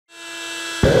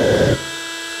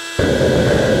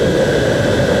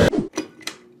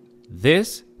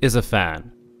This is a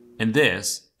fan. And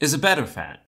this is a better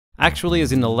fan. Actually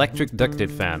is an electric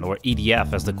ducted fan, or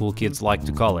EDF as the cool kids like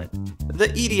to call it. The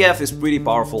EDF is pretty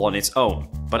powerful on its own,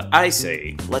 but I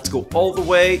say, let's go all the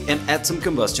way and add some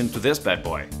combustion to this bad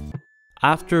boy.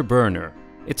 Afterburner.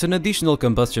 It's an additional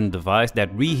combustion device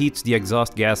that reheats the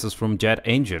exhaust gases from jet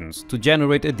engines to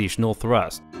generate additional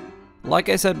thrust. Like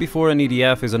I said before, an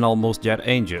EDF is an almost jet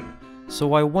engine,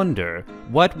 so I wonder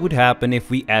what would happen if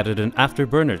we added an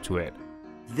afterburner to it.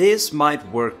 This might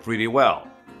work pretty well,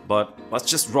 but let's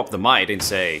just drop the might and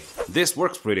say, this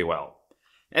works pretty well.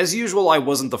 As usual, I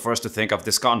wasn't the first to think of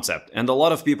this concept, and a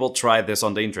lot of people tried this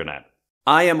on the internet.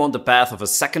 I am on the path of a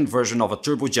second version of a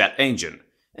turbojet engine,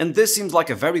 and this seems like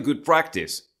a very good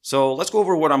practice, so let's go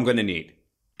over what I'm gonna need.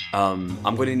 I'm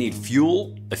gonna need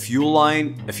fuel, a fuel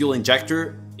line, a fuel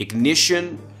injector,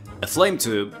 ignition, a flame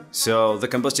tube, so the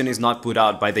combustion is not put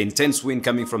out by the intense wind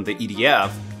coming from the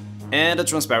EDF, and a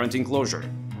transparent enclosure.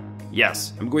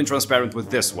 Yes, I'm going transparent with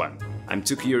this one. I'm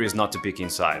too curious not to peek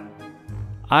inside.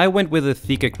 I went with a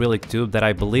thick acrylic tube that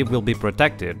I believe will be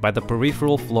protected by the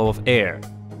peripheral flow of air.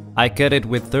 I cut it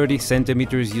with 30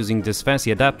 centimeters using this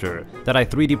fancy adapter that I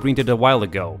 3D printed a while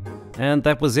ago, and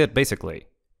that was it basically.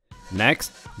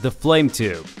 Next, the flame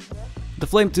tube. The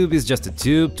flame tube is just a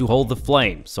tube to hold the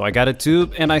flame, so I got a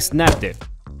tube and I snapped it.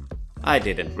 I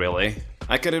didn't really.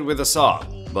 I cut it with a saw,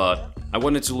 but I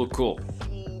wanted to look cool.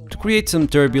 To create some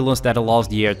turbulence that allows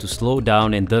the air to slow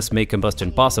down and thus make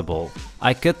combustion possible,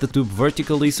 I cut the tube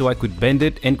vertically so I could bend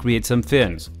it and create some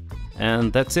fins.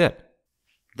 And that's it.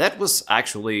 That was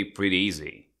actually pretty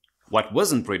easy. What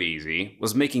wasn't pretty easy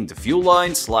was making the fuel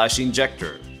line /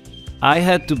 injector. I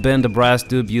had to bend the brass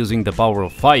tube using the power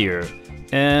of fire,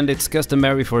 and it's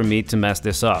customary for me to mess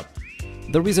this up.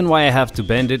 The reason why I have to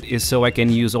bend it is so I can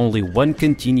use only one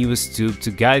continuous tube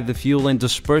to guide the fuel and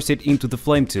disperse it into the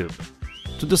flame tube.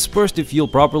 To disperse the fuel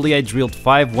properly, I drilled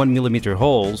 5 1mm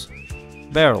holes,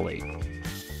 barely.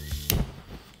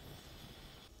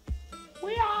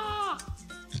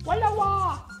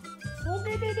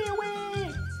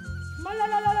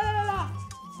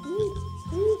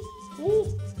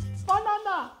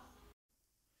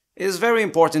 It is very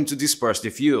important to disperse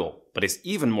the fuel, but it's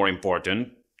even more important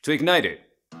to ignite it.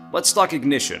 Let's talk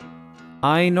ignition.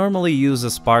 I normally use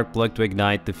a spark plug to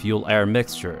ignite the fuel-air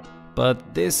mixture,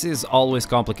 but this is always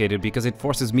complicated because it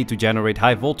forces me to generate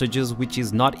high voltages, which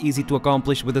is not easy to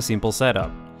accomplish with a simple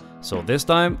setup. So this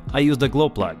time, I used a glow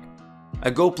plug.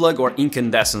 A glow plug or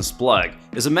incandescence plug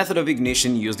is a method of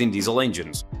ignition used in diesel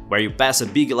engines, where you pass a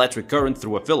big electric current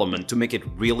through a filament to make it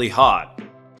really hot,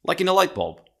 like in a light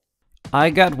bulb. I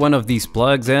got one of these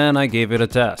plugs and I gave it a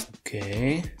test.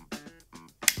 Okay.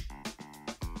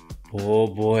 Oh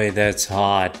boy, that's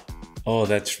hot. Oh,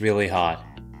 that's really hot.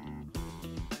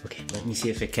 Okay, let me see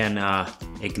if it can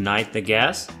ignite the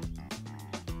gas.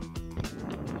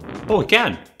 Oh, it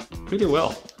can! Pretty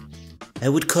well. I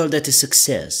would call that a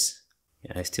success.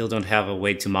 Yeah, I still don't have a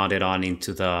way to mount it on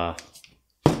into the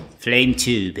flame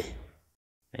tube.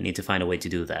 I need to find a way to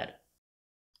do that.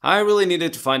 I really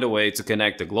needed to find a way to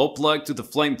connect the glow plug to the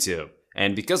flame tube,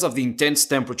 and because of the intense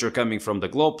temperature coming from the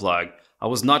glow plug, I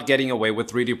was not getting away with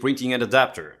 3D printing an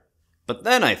adapter. But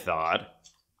then I thought,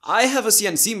 I have a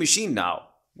CNC machine now.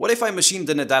 What if I machined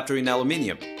an adapter in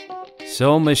aluminium?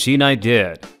 So machine I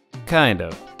did. Kind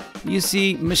of. You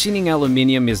see, machining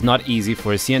aluminium is not easy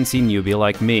for a CNC newbie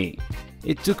like me.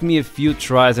 It took me a few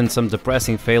tries and some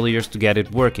depressing failures to get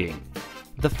it working.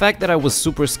 The fact that I was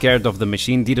super scared of the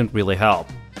machine didn't really help.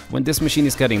 When this machine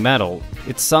is cutting metal,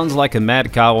 it sounds like a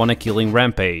mad cow on a killing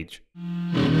rampage.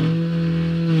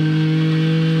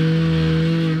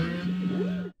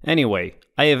 Anyway,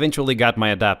 I eventually got my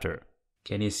adapter.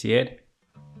 Can you see it?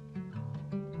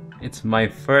 It's my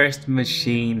first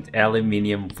machined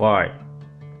aluminium part.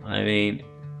 I mean,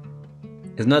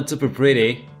 it's not super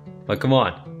pretty, but come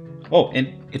on. Oh, and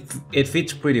it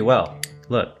fits pretty well.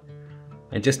 Look,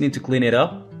 I just need to clean it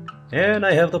up, and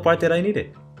I have the part that I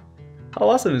needed. How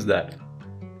awesome is that?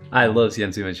 I love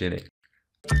CNC machining.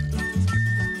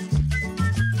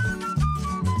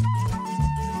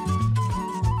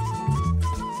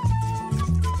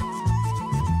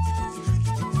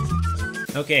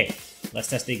 Okay, let's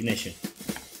test the ignition.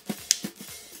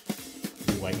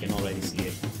 Ooh, I can already see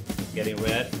it. Getting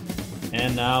red.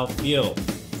 And now fuel.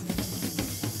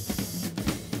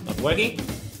 Not working?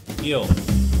 Fuel.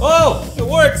 Oh! It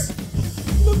works!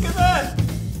 Look at that!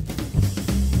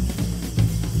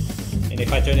 And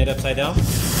if I turn it upside down?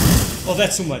 Oh,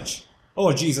 that's too much.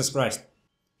 Oh, Jesus Christ.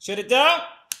 Shut it down?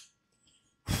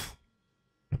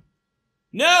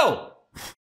 No!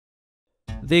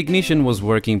 The ignition was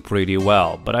working pretty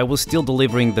well, but I was still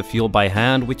delivering the fuel by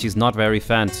hand, which is not very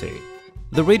fancy.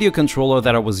 The radio controller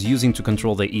that I was using to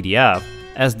control the EDF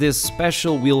has this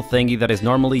special wheel thingy that is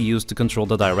normally used to control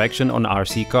the direction on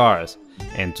RC cars,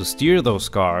 and to steer those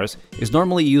cars is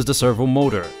normally used a servo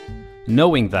motor.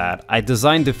 Knowing that, I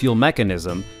designed the fuel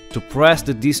mechanism to press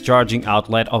the discharging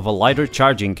outlet of a lighter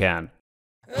charging can.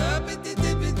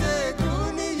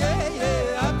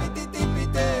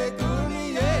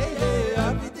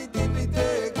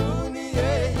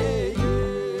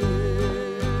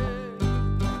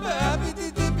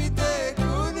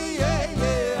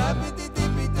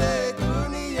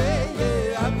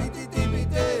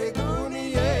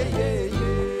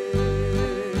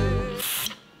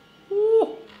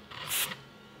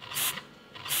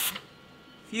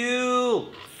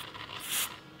 Fuel!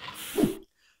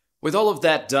 With all of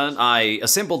that done, I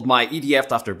assembled my EDF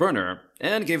Afterburner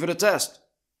and gave it a test.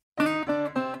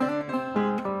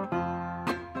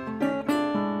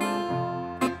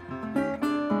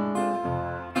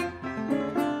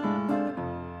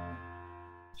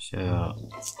 So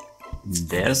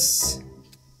this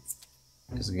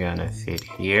is gonna fit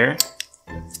here,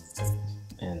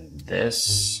 and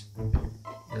this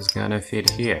is gonna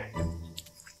fit here.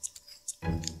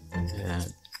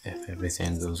 And if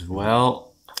everything goes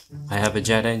well, I have a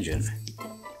jet engine.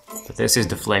 But this is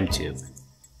the flame tube.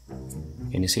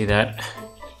 Can you see that?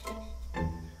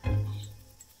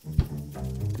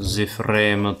 The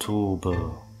flame tube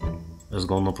is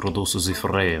gonna produce the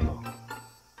flame.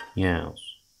 Yes.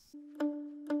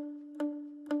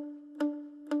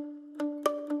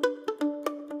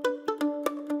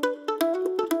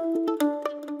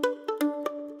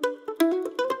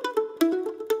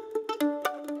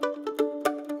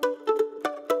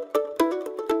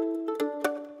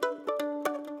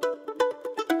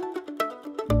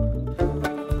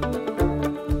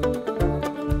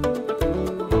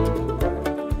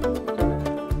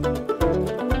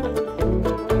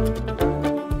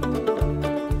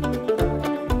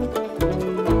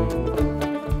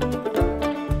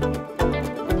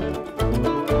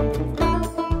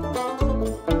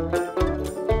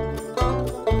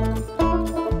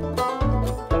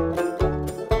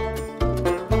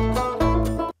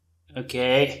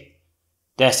 Okay,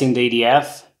 testing the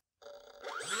EDF.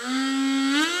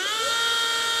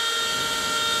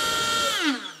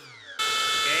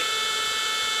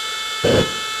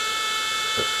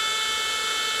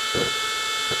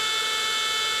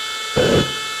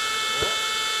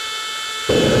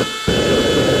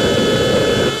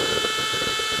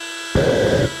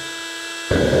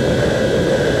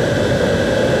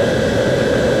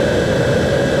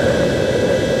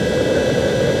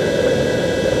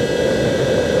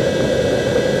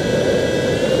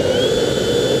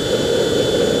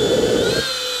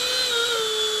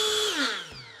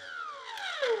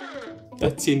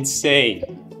 That's insane.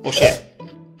 Oh shit.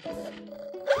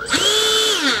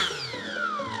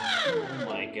 Oh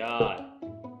my god.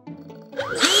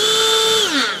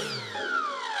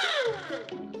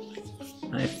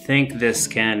 I think this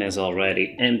can is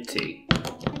already empty. I'm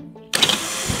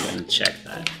gonna check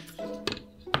that.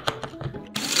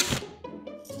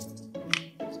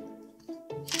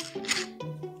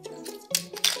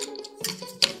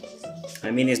 I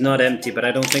mean, it's not empty, but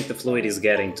I don't think the fluid is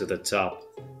getting to the top.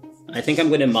 I think I'm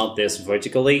gonna mount this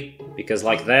vertically, because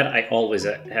like that I always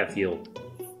have fuel.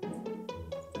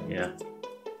 Yeah.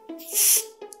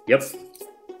 Yep.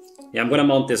 Yeah, I'm gonna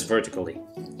mount this vertically.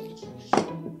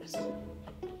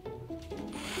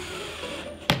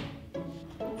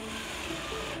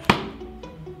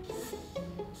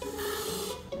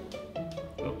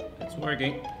 Oh, it's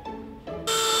working.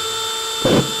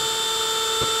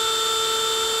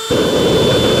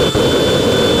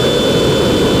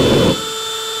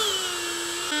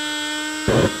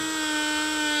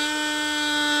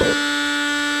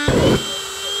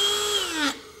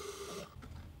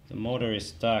 The motor is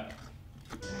stuck.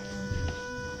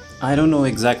 I don't know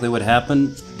exactly what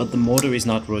happened, but the motor is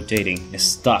not rotating. It's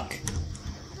stuck.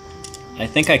 I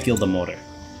think I killed the motor.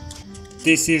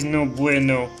 This is no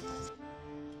bueno.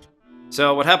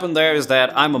 So what happened there is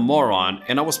that I'm a moron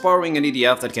and I was powering an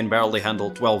EDF that can barely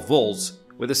handle 12 volts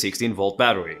with a 16-volt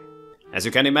battery. As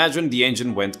you can imagine, the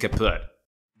engine went kaput.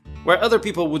 Where other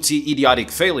people would see idiotic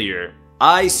failure,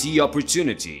 I see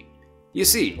opportunity. You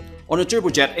see, on a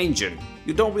turbojet engine,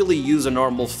 you don't really use a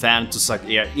normal fan to suck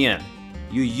air in.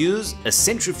 You use a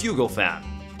centrifugal fan.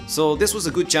 So this was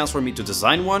a good chance for me to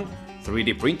design one,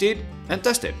 3D print it, and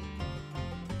test it.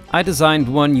 I designed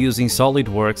one using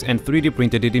SolidWorks and 3D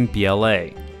printed it in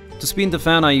PLA. To spin the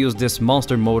fan I used this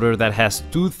monster motor that has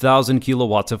 2000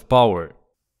 kilowatts of power.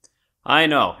 I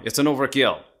know, it's an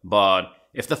overkill, but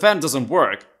if the fan doesn't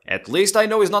work, at least I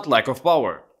know it's not lack of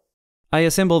power. I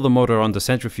assembled the motor on the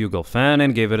centrifugal fan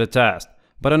and gave it a test,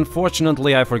 but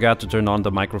unfortunately I forgot to turn on the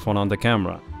microphone on the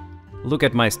camera. Look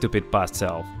at my stupid past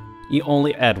self. He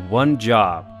only had one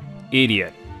job.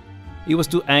 Idiot. He was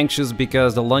too anxious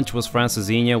because the lunch was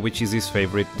francesinha, which is his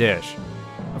favorite dish.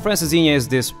 A francesinha is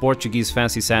this Portuguese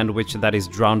fancy sandwich that is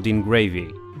drowned in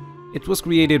gravy. It was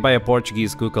created by a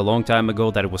Portuguese cook a long time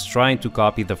ago that was trying to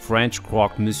copy the French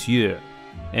croque monsieur,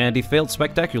 and he failed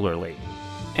spectacularly.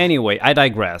 Anyway, I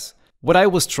digress. What I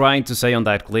was trying to say on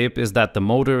that clip is that the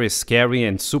motor is scary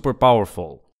and super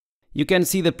powerful. You can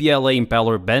see the PLA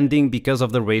impeller bending because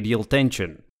of the radial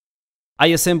tension. I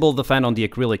assembled the fan on the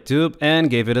acrylic tube and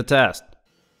gave it a test.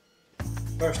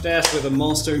 First test with a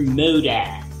monster motor.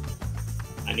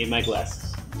 I need my glasses.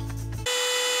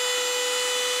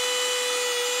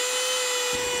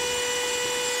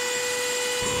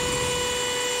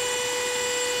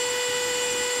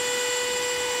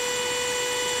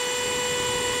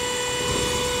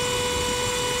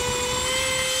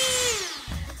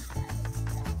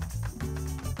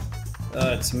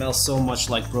 It smells so much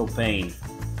like propane.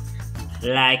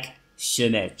 Like so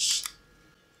much.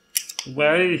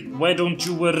 Why don't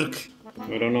you work?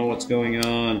 I don't know what's going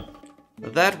on.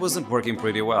 That wasn't working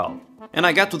pretty well. And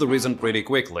I got to the reason pretty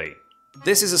quickly.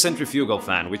 This is a centrifugal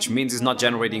fan, which means it's not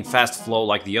generating fast flow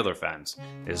like the other fans.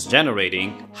 It's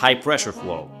generating high pressure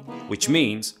flow, which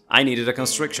means I needed a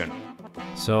constriction.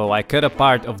 So I cut a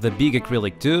part of the big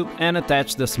acrylic tube and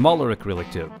attached the smaller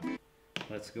acrylic tube.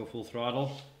 Let's go full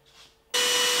throttle.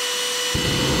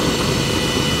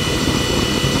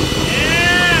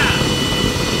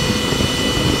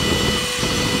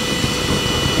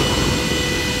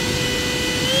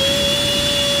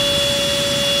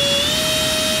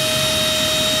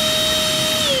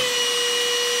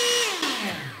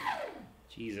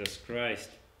 Jesus Christ.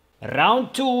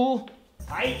 Round 2.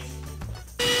 Fight!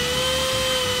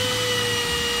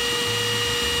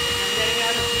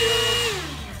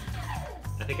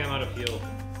 I think I'm out of fuel.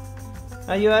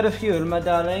 Are you out of fuel, my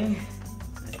darling?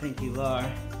 I think you are.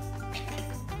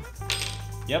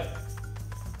 Yep.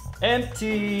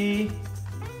 Empty.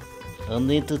 I'll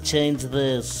need to change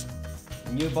this.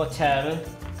 New bottle.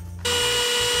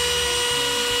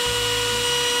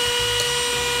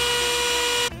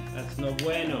 That's no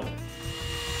bueno.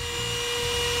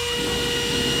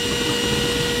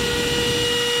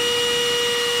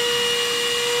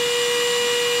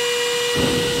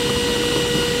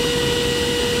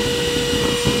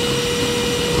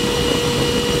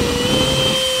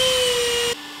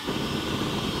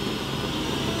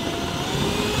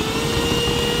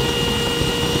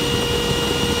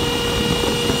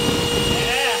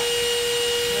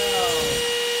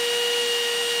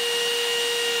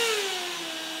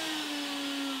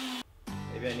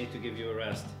 Maybe I need to give you a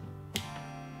rest.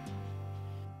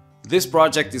 This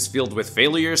project is filled with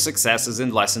failures, successes,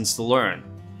 and lessons to learn.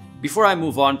 Before I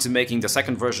move on to making the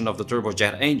second version of the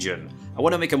turbojet engine, I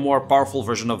want to make a more powerful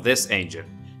version of this engine.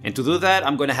 And to do that,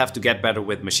 I'm going to have to get better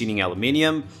with machining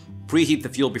aluminium, preheat the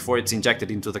fuel before it's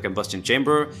injected into the combustion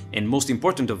chamber, and most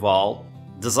important of all,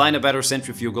 design a better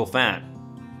centrifugal fan.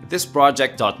 This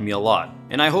project taught me a lot,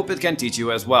 and I hope it can teach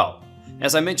you as well.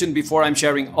 As I mentioned before, I'm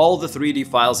sharing all the 3D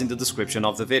files in the description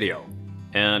of the video.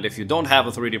 And if you don't have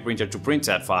a 3D printer to print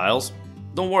said files,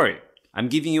 don't worry, I'm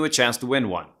giving you a chance to win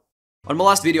one. On my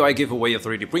last video I gave away a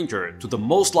 3D printer to the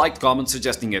most liked comment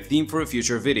suggesting a theme for a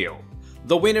future video.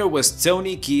 The winner was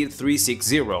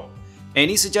TonyKid360, and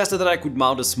he suggested that I could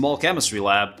mount a small chemistry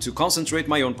lab to concentrate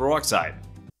my own peroxide.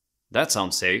 That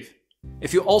sounds safe.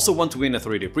 If you also want to win a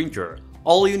 3D printer,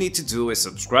 all you need to do is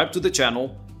subscribe to the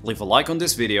channel, leave a like on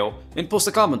this video, and post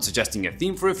a comment suggesting a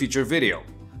theme for a future video.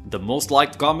 The most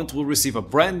liked comment will receive a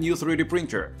brand new 3D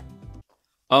printer.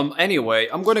 Anyway,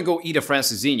 I'm gonna go eat a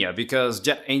francesinha because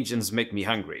jet engines make me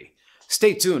hungry.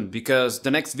 Stay tuned because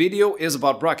the next video is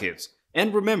about rockets.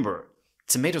 And remember,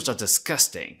 tomatoes are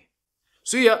disgusting.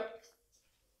 See ya!